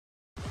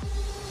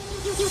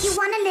You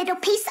want a little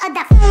piece of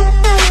that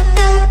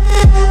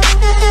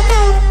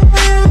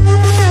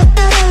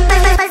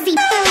fuzzy.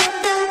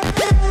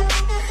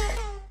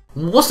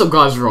 What's up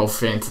guys,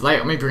 Rolf here, and today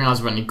I'm going to bring us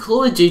a brand new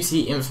Call of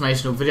Duty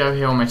informational video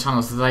here on my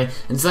channel today.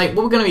 And today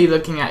what we're going to be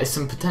looking at is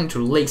some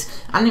potential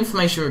leaks and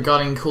information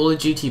regarding Call of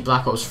Duty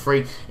Black Ops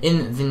 3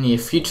 in the near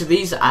future.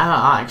 These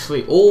are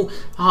actually all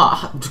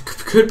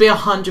could be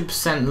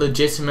 100%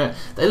 legitimate.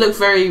 They look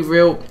very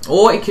real,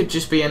 or it could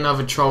just be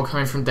another troll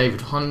coming from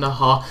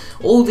Vonderhaar.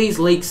 All these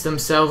leaks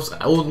themselves,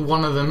 or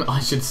one of them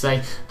I should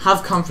say,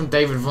 have come from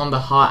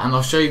Vonderhaar, and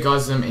I'll show you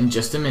guys them in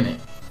just a minute.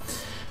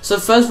 So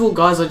first of all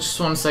guys, I just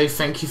want to say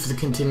thank you for the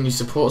continued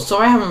support.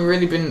 Sorry I haven't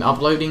really been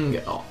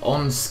uploading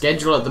on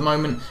schedule at the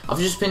moment. I've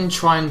just been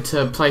trying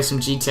to play some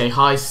GTA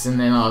heists, and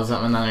then I was at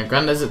Banana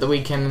Granda's at the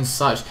weekend and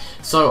such.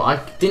 So I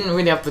didn't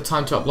really have the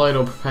time to upload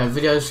or prepare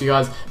videos for you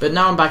guys. But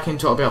now I'm back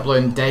into it. I'll be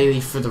uploading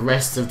daily for the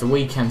rest of the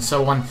weekend,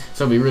 so on.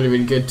 So it'll be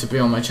really good to be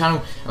on my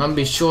channel. And I'll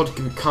be sure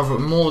to cover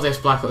more of this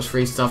Black Ops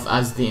 3 stuff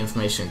as the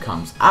information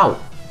comes out.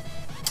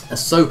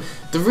 So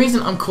the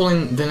reason I'm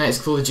calling the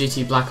next Call of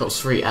Duty Black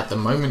Ops 3 at the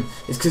moment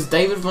is because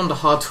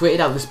Vonderhaar tweeted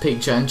out this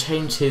picture and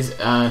changed his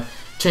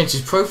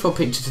profile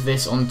picture to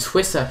this on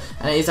Twitter,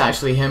 and it is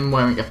actually him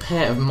wearing a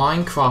pair of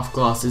Minecraft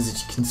glasses,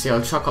 as you can see.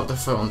 I'll chuck up the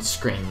photo on the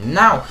screen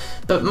now,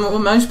 but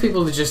most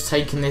people are just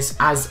taking this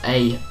as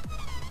a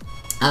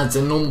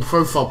normal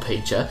profile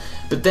picture.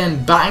 But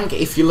then bang,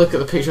 if you look at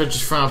the picture I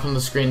just thrown up on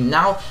the screen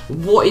now,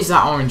 what is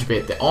that orange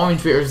bit? The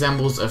orange bit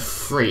resembles a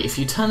 3. If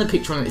you turn the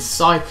picture on its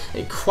side,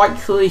 it quite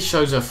clearly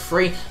shows a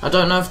 3. I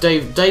don't know if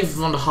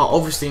Vonderhaar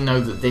obviously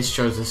know that this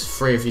shows us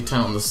 3 if you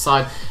turn it on the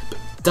side.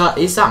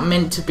 Is that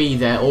meant to be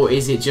there, or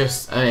is it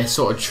just a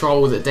sort of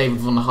troll that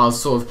Vonderhaar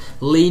is sort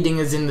of leading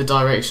us in the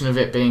direction of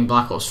it being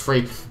Black Ops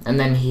 3, and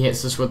then he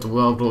hits us with the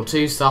World War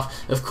II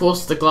stuff? Of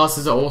course, the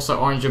glasses are also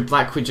orange and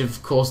black, which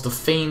of course the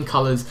theme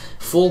colours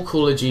for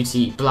Call of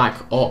Duty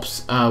Black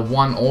Ops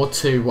 1 or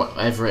 2,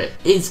 whatever it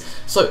is.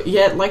 So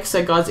yeah, like I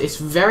said guys, it's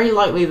very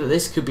likely that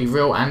this could be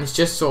real, and it's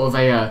just sort of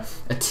a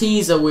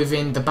teaser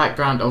within the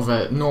background of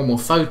a normal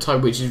photo,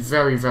 which is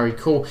very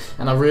cool,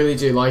 and I really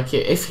do like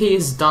it. If he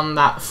has done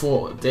that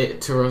for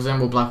it to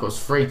resemble Black Ops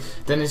 3,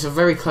 then it's a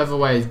very clever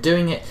way of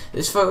doing it.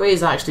 This photo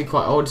is actually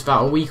quite old, it's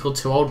about a week or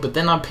two old, but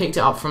then I picked it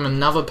up from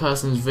another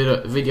person's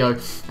video,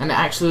 and it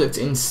actually looked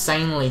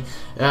insanely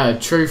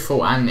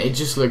truthful, and it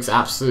just looks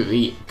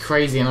absolutely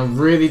crazy. And I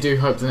really do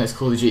hope the next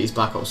Call of Duty is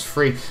Black Ops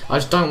 3. I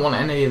just don't want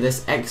any of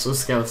this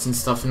exoskeleton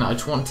stuff in it. I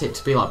just want it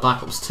to be like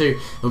Black Ops 2.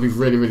 It'll be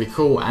really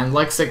cool. And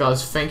like I said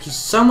guys, thank you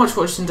so much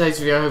for watching today's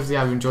video. Hopefully you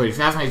have enjoyed. If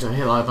you haven't, hit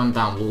the like button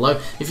down below.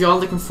 If you are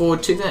looking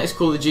forward to the next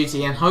Call of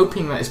Duty and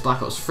hoping that it's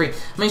Black Ops 3,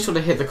 make sure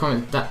to hit the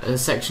comment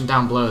section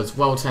down below as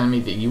well, telling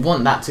me that you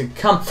want that to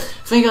come.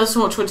 Thank you guys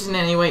so much for watching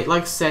anyway.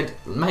 Like I said,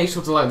 make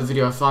sure to like the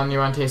video if you are new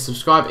around here.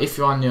 Subscribe if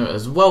you are new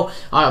as well.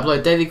 I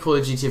upload daily Call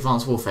of Duty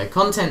Advanced Warfare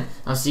content.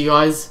 I'll see you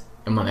guys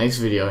in my next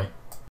video.